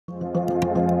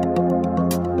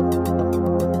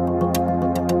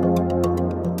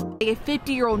say a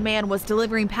 50-year-old man was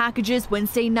delivering packages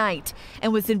Wednesday night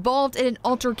and was involved in an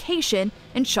altercation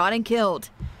and shot and killed.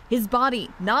 His body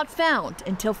not found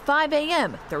until 5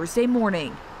 a.m. Thursday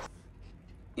morning.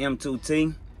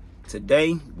 M2T,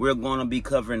 today we're going to be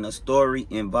covering a story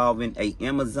involving a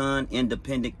Amazon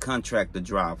independent contractor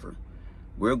driver.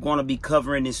 We're going to be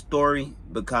covering this story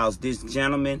because this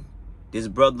gentleman, this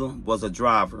brother, was a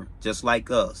driver just like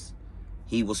us.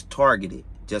 He was targeted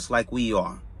just like we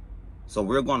are. So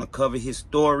we're going to cover his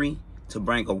story to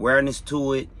bring awareness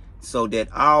to it so that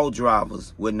all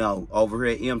drivers will know. Over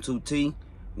here at M2T,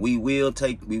 we will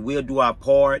do our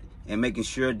part in making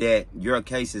sure that your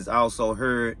case is also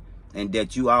heard and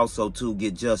that you also too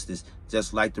get justice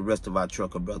just like the rest of our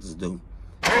trucker brothers do.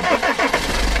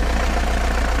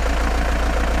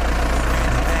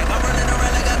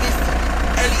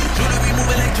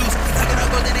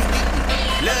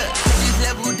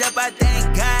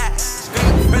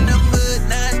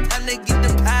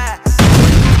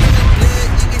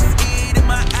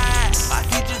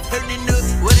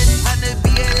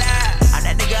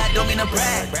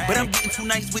 But I'm getting too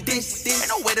nice with this. Ain't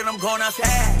no way that I'm going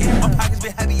outside. My pockets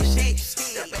been heavy as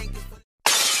shit.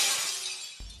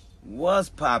 What's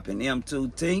poppin',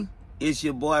 M2T? It's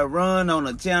your boy Ron on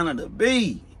the channel to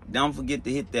be. Don't forget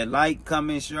to hit that like,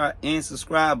 comment, share, and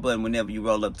subscribe button whenever you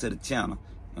roll up to the channel.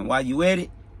 And while you at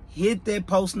it, hit that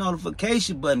post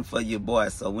notification button for your boy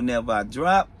so whenever I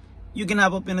drop, you can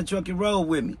hop up in the truck and roll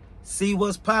with me. See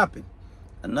what's poppin'.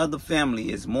 Another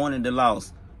family is mourning the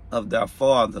loss of their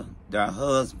father, their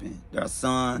husband, their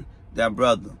son, their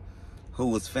brother, who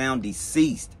was found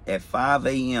deceased at 5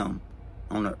 a.m.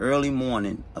 on the early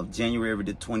morning of January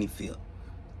the 25th.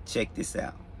 Check this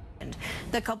out.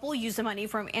 The couple used the money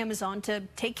from Amazon to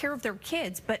take care of their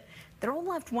kids, but they're all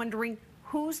left wondering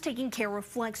who's taking care of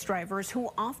flex drivers who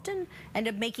often end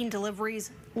up making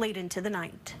deliveries late into the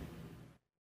night.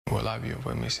 We love you,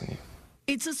 we're missing you.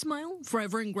 It's a smile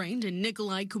forever ingrained in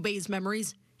Nikolai KUBAY's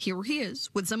memories. Here he is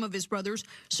with some of his brothers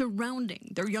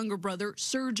surrounding their younger brother,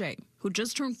 SERGAY, who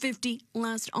just turned 50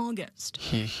 last August.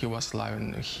 He was alive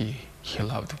and he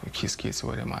loved his kids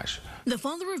very much. The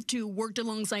father of two worked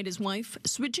alongside his wife,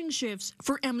 switching shifts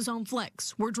for Amazon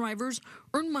Flex, where drivers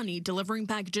earn money delivering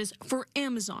packages for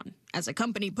Amazon. As a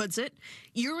company puts it,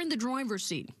 you're in the driver's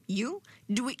seat. You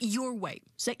do it your way,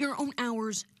 set your own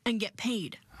hours, and get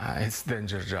paid. It's a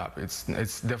dangerous job. It's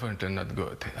definitely not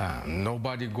good.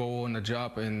 Nobody go on a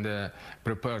job and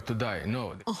prepare to die.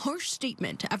 No. A harsh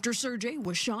statement after SERGAY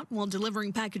was shot while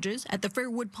delivering packages at the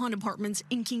Fairwood Pond Apartments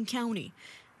in King County.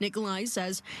 Nikolai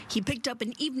says he picked up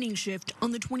an evening shift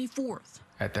on the 24th.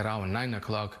 At around 9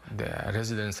 o'clock, the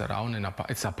residents around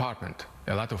its apartment,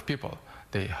 a lot of people,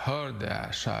 they heard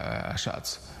the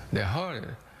shots. They heard it.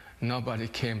 Nobody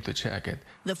came to check it.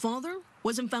 The father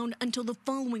wasn't found until the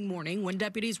following morning when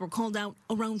deputies were called out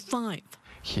around 5.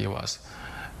 He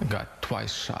got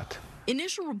twice shot.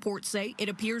 Initial reports say it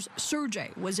appears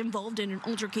SERGAY was involved in an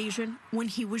altercation when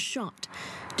he was shot.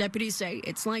 Deputies say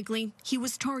it's likely he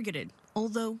was targeted,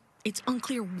 although it's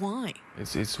unclear why.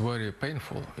 It's very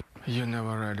painful. You're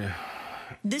never ready.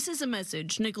 This is a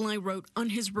message Nikolai wrote on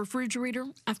his refrigerator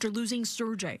after losing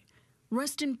SERGAY.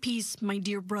 Rest in peace, my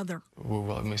dear brother. We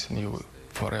will miss you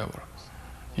forever.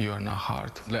 You are in our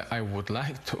heart. I would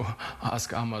like to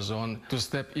ask Amazon to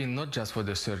step in not just for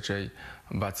the SERGAY,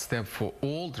 but step for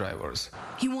all drivers.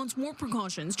 He wants more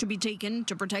precautions to be taken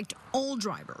to protect all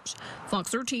drivers. Fox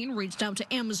 13 reached out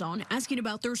to Amazon asking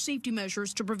about their safety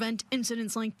measures to prevent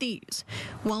incidents like these.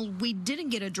 While we didn't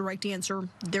get a direct answer,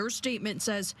 their statement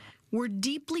says, "We're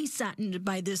deeply saddened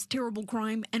by this terrible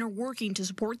crime and are working to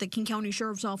support the King County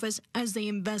Sheriff's Office as they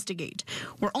investigate.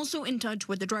 We're also in touch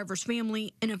with the driver's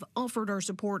family and have offered our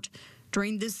support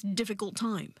during this difficult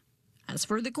time." As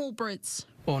for the culprits,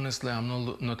 honestly, I'm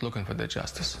not looking for the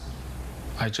justice.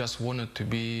 I just wanted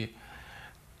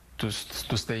to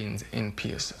stay in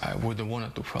peace. We don't want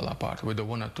it to fall apart. We don't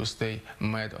want it to stay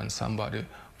mad on somebody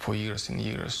for years and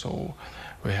years. So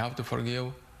we have to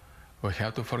forgive. We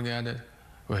have to forget it.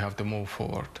 We have to move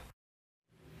forward.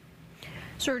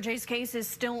 SERGAY's case is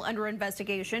still under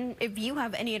investigation. If you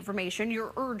have any information,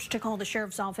 you're urged to call the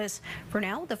sheriff's office. For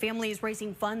now, the family is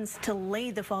raising funds to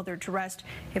lay the father to rest.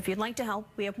 If you'd like to help,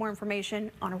 we have more information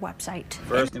on our website.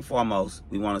 First and foremost,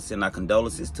 we want to send our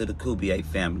condolences to the KUBAY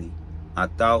family. Our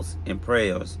thoughts and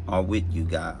prayers are with you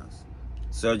guys.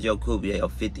 SERGAY KUBAY, a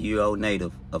 50-year-old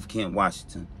native of Kent,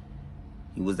 Washington.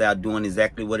 He was out doing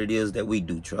exactly what it is that we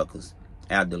do, truckers.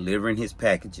 Out delivering his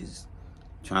packages,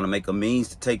 trying to make a means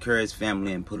to take care of his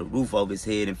family and put a roof over his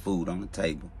head and food on the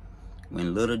table.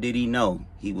 When little did he know,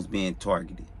 he was being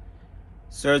targeted.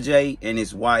 SERGAY and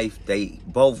his wife, they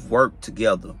both worked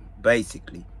together.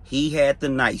 basically. He had the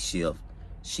night shift.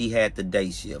 She had the day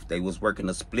shift. They was working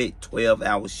a split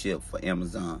 12-hour shift for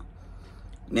Amazon.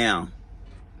 Now,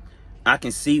 I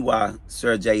can see why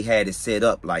SERGAY had it set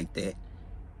up like that.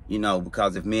 You know,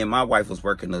 because if me and my wife was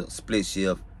working a split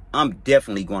shift, I'm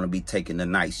definitely going to be taking the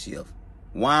night shift.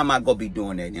 Why am I going to be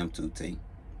doing that, M2T?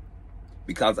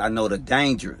 Because I know the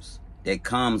dangers that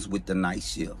comes with the night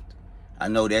shift. I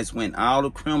know that's when all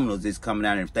the criminals is coming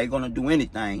out, and if they're going to do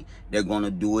anything, they're going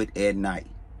to do it at night.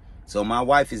 So my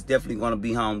wife is definitely going to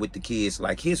be home with the kids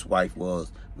like his wife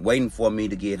was, waiting for me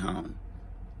to get home.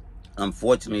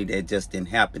 Unfortunately, that just didn't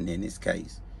happen in this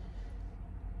case.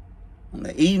 On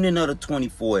the evening of the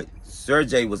 24th,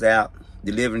 SERGAY was out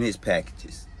delivering his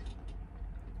packages.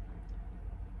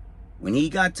 When he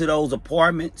got to those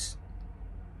apartments,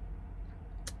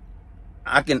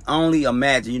 I can only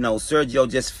imagine, you know, Sergio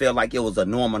just felt like it was a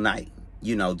normal night.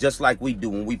 You know, just like we do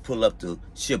when we pull up to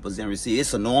shippers and receive.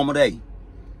 It's a normal day.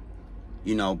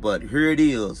 You know, but here it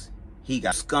is. He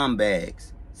got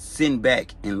scumbags sitting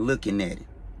back and looking at it.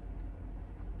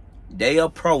 They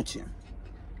approach him.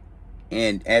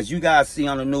 And as you guys see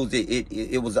on the news,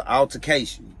 it was an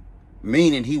altercation.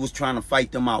 Meaning he was trying to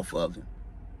fight them off of him.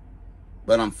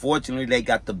 But unfortunately, they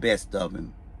got the best of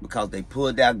him. Because they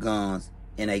pulled out guns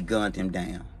and they gunned him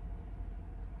down.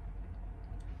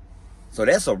 So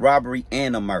that's a robbery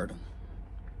and a murder.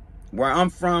 Where I'm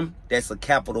from, that's a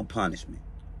capital punishment.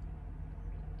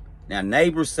 Now,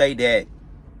 neighbors say that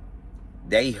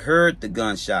they heard the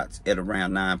gunshots at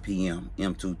around 9 p.m.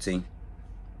 M2T.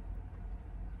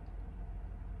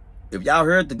 If y'all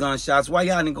heard the gunshots, why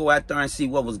y'all didn't go out there and see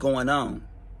what was going on?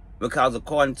 Because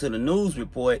according to the news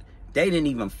report, they didn't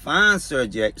even find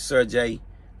SERGAY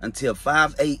until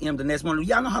 5 a.m. the next morning.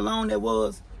 Y'all know how long that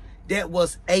was? That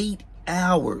was 8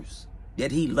 hours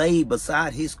that he laid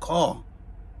beside his car.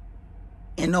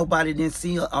 And nobody didn't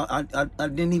see or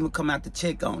didn't even come out to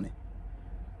check on it.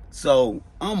 So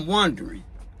I'm wondering,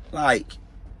 like,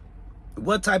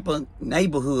 what type of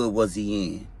neighborhood was he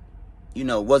in? You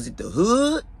know, was it the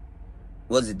hood?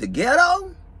 Was it the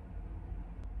ghetto?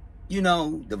 You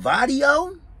know, the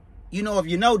barrio? You know, if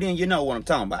you know, then you know what I'm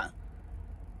talking about.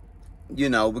 You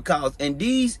know, because in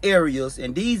these areas,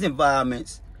 in these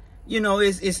environments, you know,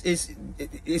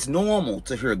 it's normal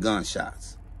to hear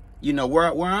gunshots. You know,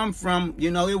 where I'm from,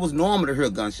 you know, it was normal to hear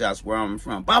gunshots where I'm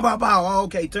from. Bow, bow, bow. Oh,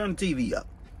 okay, turn the TV up.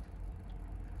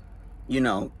 You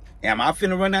know, am I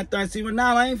finna run out there and see what? No,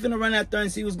 I ain't finna run out there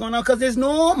and see what's going on, because it's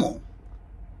normal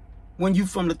when you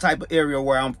from the type of area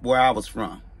where I was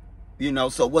from. You know,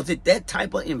 so was it that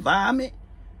type of environment?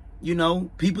 You know,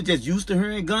 people just used to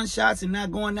hearing gunshots and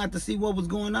not going out to see what was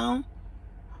going on?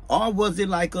 Or was it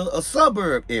like a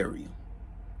suburb area?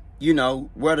 You know,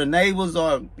 where the neighbors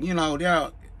are, you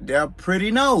know, they're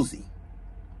pretty nosy.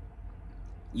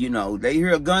 You know, they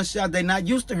hear a gunshot, they're not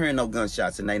used to hearing no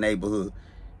gunshots in their neighborhood.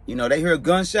 You know, they hear a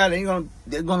gunshot,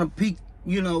 they're gonna peek,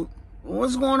 you know,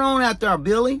 what's going on out there,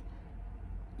 Billy?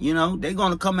 You know, they're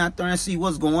gonna come out there and see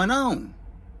what's going on.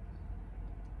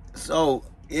 So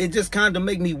it just kind of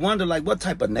make me wonder, like, what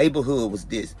type of neighborhood was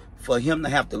this for him to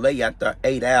have to lay out there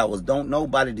 8 hours? Don't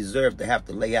nobody deserve to have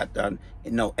to lay out there,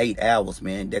 8 hours,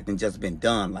 man, that done just been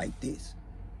done like this.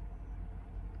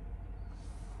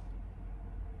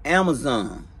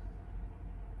 Amazon,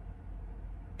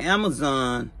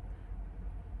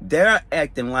 they're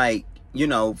acting like, you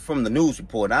know, from the news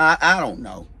report, I don't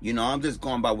know. You know, I'm just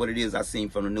going by what it is I seen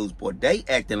from the news report. They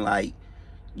acting like,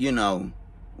 you know,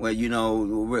 well, you know,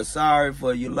 we're sorry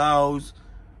for your loss.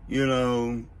 You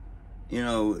know,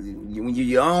 when you're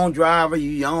your own driver,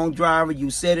 you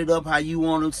set it up how you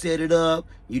want to set it up.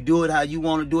 You do it how you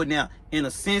want to do it. Now, in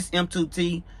a sense,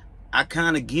 M2T, I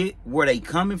kind of get where they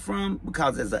coming from,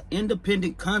 because as an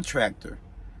independent contractor,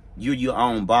 you're your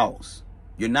own boss.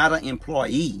 You're not an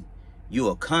employee.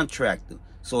 You're a contractor.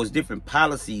 So it's different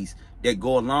policies that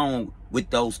go along with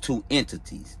those two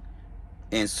entities.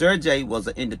 And SERGAY was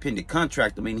an independent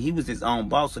contractor. I mean, he was his own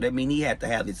boss, so that means he had to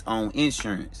have his own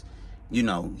insurance. You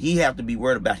know, he had to be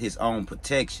worried about his own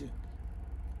protection.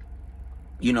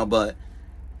 You know, but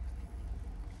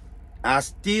I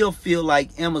still feel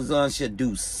like Amazon should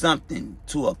do something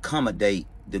to accommodate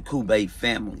the KUBAY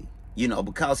family. You know,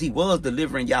 because he was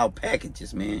delivering y'all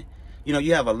packages, man. You know,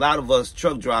 you have a lot of us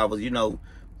truck drivers, you know,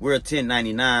 we're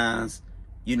 1099s,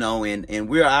 you know, and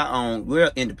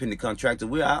we're independent contractors,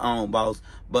 we're our own boss.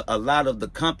 But a lot of the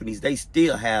companies, they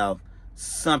still have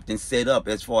something set up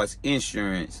as far as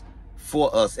insurance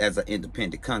for us as an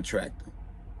independent contractor.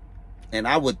 And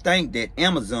I would think that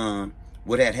Amazon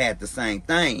would have had the same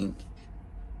thing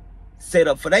set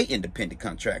up for their independent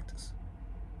contractors.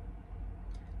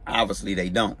 Obviously, they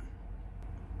don't.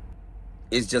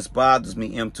 it just bothers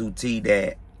me, M2T,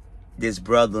 that this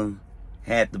brother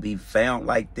had to be found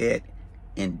like that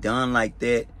and done like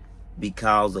that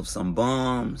because of some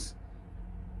bums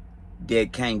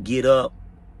that can't get up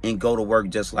and go to work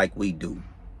just like we do.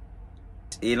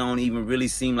 It don't even really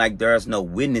seem like there's no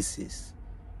witnesses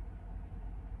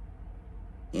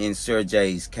in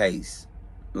SERGAY's case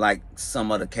like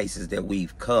some of the cases that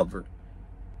we've covered.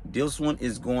 This one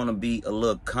is going to be a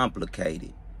little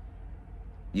complicated.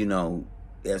 You know,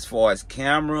 as far as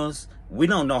cameras, we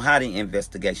don't know how the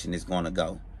investigation is going to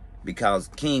go, because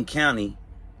King County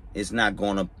is not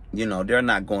going to, you know, they're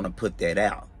not going to put that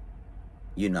out.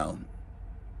 You know,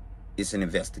 it's an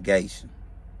investigation.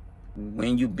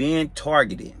 When you're being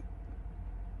targeted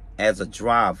as a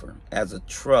driver, as a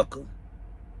trucker,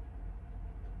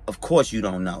 of course you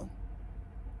don't know.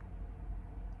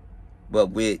 But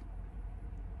with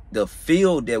the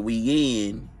field that we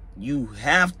in, you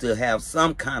have to have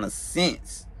some kind of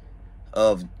sense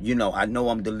of, you know, I know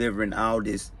I'm delivering all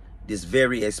this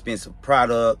very expensive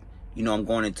product. You know, I'm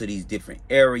going into these different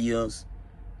areas,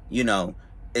 you know.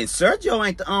 And Sergio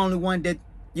ain't the only one that,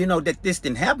 you know, that this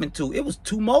didn't happen to. It was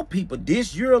 2 more people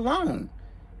this year alone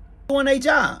doing their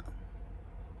job.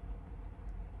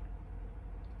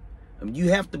 I mean, you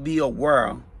have to be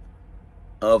aware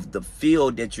of the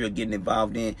field that you're getting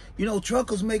involved in. You know,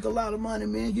 truckers make a lot of money,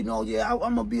 man. You know, yeah, I'm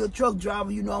gonna be a truck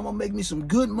driver. You know, I'm gonna make me some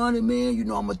good money, man. You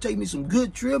know, I'm gonna take me some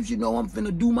good trips. You know, I'm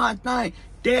finna do my thing.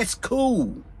 That's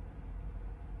cool.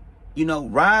 You know,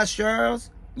 ride shares,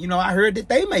 you know, I heard that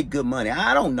they make good money.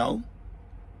 I don't know.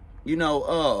 You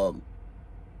know,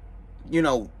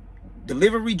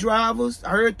 delivery drivers, I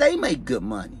heard they make good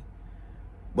money.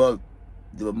 But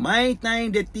the main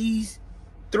thing that these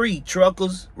 3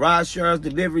 truckers, ride shares,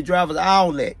 delivery drivers,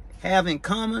 all that have in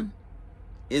common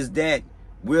is that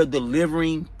we're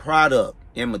delivering product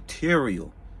and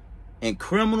material. And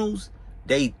criminals,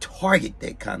 they target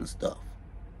that kind of stuff.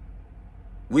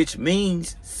 Which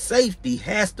means safety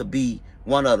has to be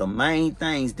one of the main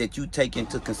things that you take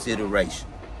into consideration.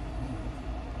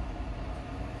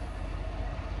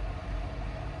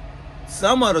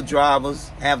 Some of the drivers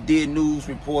have did news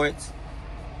reports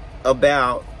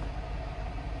about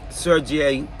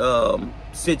SERGAY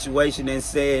situation and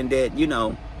saying that, you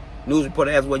know, news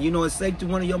reporter asked, well, you know, is safety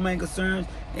one of your main concerns?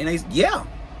 And they said, yeah.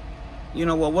 You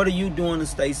know, well, what are you doing to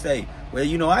stay safe? Well,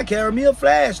 you know, I carry me a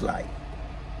flashlight.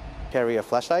 Carry a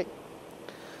flashlight?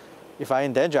 If I'm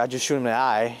in danger, I just shoot him in the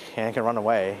eye and I can run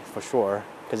away for sure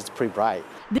because it's pretty bright.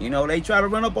 You know, they try to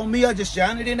run up on me, I just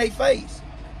shine it in their face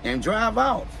and drive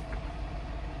off.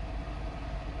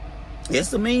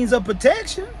 It's a means of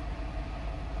protection.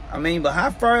 I mean, but how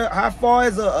far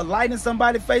is a light in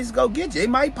somebody's face go get you? It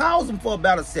might pause them for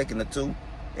about a second or two.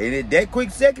 And in that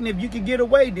quick second, if you can get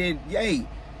away, then, hey,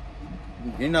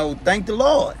 you know, thank the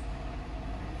Lord.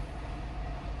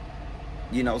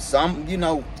 You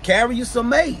know, carry you some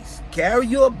mace, carry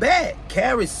you a bat,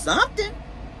 carry something.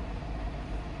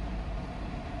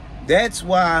 That's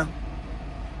why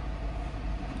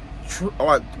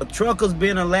truckers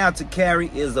being allowed to carry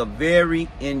is a very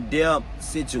in-depth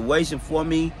situation for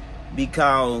me,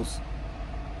 because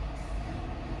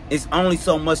it's only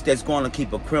so much that's going to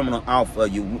keep a criminal off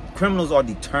of you. Criminals are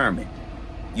determined.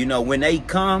 You know, when they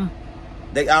come,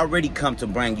 they already come to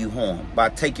bring you harm by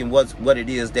taking what it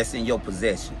is that's in your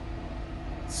possession.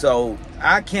 So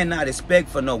I cannot expect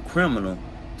for no criminal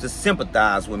to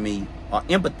sympathize with me or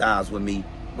empathize with me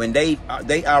when they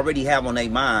already have on their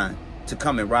mind to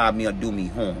come and rob me or do me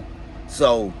harm.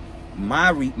 So my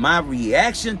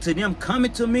reaction to them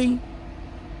coming to me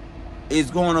is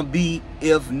going to be,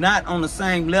 if not on the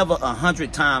same level,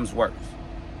 100 times worse.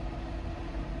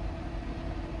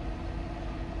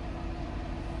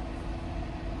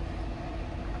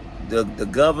 The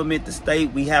government, the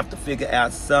state, we have to figure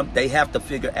out something. They have to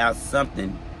figure out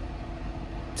something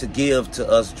to give to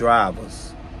us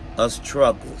drivers, us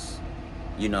truckers,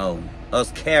 you know,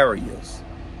 us carriers,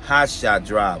 hotshot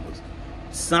drivers.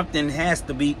 Something has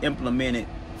to be implemented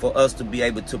for us to be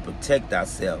able to protect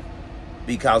ourselves.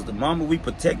 Because the moment we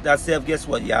protect ourselves, guess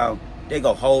what, y'all? They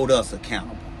gonna hold us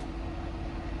accountable.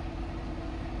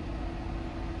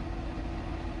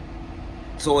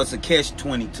 So it's a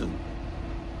catch-22.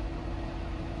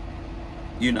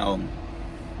 You know,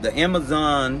 the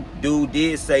Amazon dude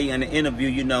did say in the interview,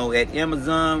 you know, at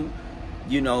Amazon,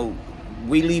 you know,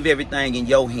 we leave everything in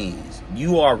your hands.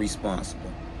 You are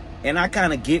responsible. And I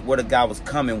kind of get where the guy was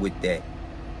coming with that.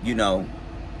 You know,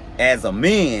 as a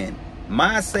man,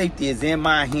 my safety is in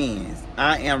my hands.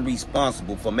 I am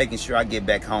responsible for making sure I get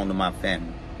back home to my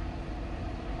family.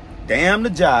 Damn the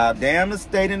job, damn the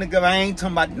state and the government. I ain't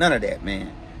talking about none of that,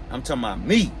 man. I'm talking about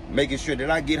me, making sure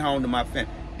that I get home to my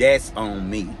family. That's on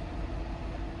me.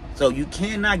 So you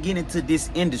cannot get into this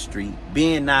industry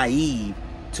being naive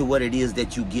to what it is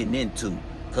that you're getting into.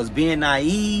 Because being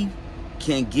naive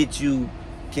can get you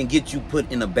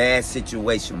put in a bad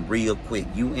situation real quick,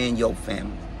 you and your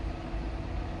family.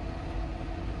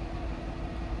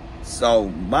 So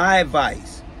my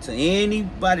advice to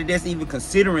anybody that's even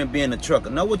considering being a trucker,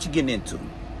 know what you're getting into.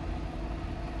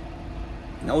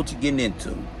 Know what you're getting into.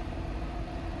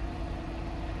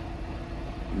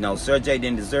 You know, SERGAY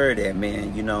didn't deserve that,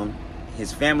 man. You know,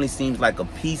 his family seems like a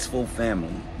peaceful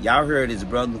family. Y'all heard his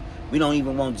brother. We don't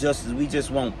even want justice. We just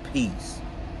want peace.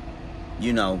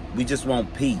 You know, we just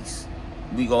want peace.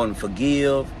 We go and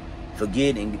forgive,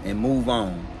 forget, and move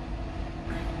on.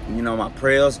 You know, my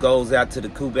prayers goes out to the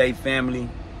KUBAY family.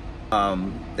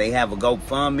 They have a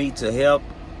GoFundMe to help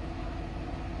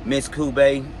Miss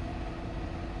KUBAY.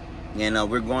 And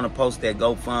we're going to post that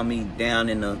GoFundMe down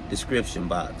in the description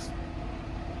box.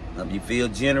 If you feel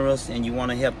generous and you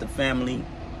want to help the family,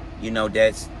 you know,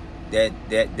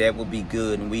 that will be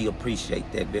good, and we appreciate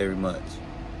that very much.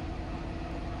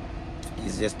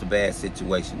 It's just a bad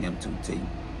situation, M2T.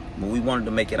 But we wanted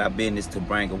to make it our business to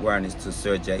bring awareness to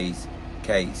SERGAY's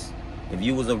case. If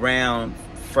you was around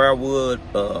Fairwood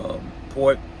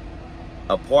Port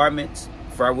Apartments,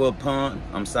 Fairwood Pond,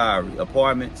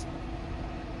 Apartments,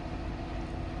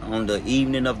 on the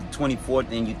evening of the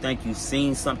 24th, and you think you've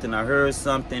seen something or heard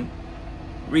something,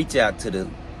 reach out to the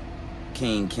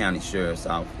King County Sheriff's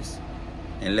Office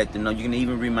and let them know. You can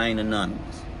even remain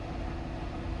anonymous.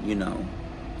 You know,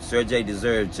 SERGAY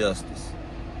deserves justice.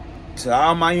 To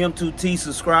all my M2T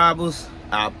subscribers,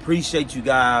 I appreciate you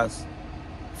guys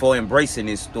for embracing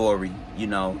this story. You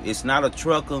know, it's not a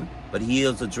trucker, but he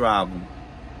is a driver.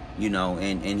 You know,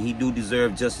 and he do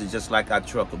deserve justice just like our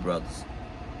trucker brothers.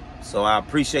 So I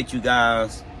appreciate you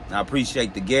guys. I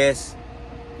appreciate the guests,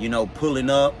 you know, pulling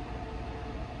up,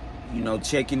 you know,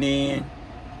 checking in.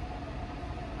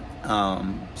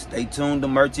 Stay tuned. The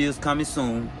merch is coming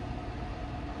soon.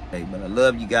 Hey, but I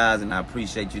love you guys and I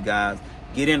appreciate you guys.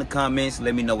 Get in the comments.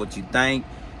 Let me know what you think.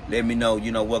 Let me know,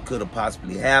 you know, what could have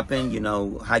possibly happened. You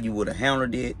know, how you would have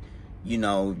handled it. You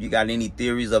know, you got any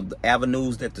theories of the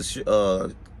avenues that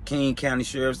the King County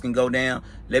Sheriffs can go down?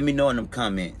 Let me know in them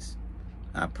comments.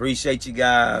 I appreciate you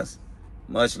guys.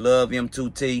 Much love,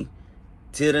 M2T.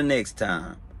 Till the next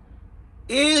time.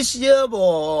 It's your boy.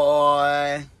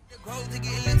 I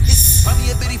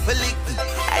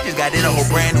just got in a whole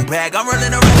brand new bag. I'm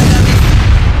rolling around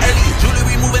early.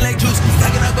 Jewelry moving like juice.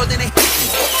 Packing up gold in it.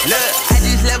 Look, I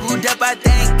just leveled up, I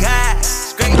thank God.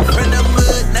 Straight from the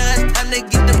mud, now it's time to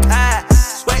get the pie.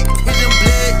 Sweat, hidden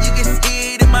blood, you can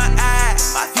see it in my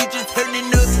eyes. My future's turning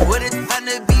up, what a time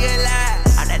to be alive.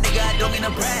 I'm that nigga, I don't mean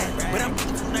to brag, but I'm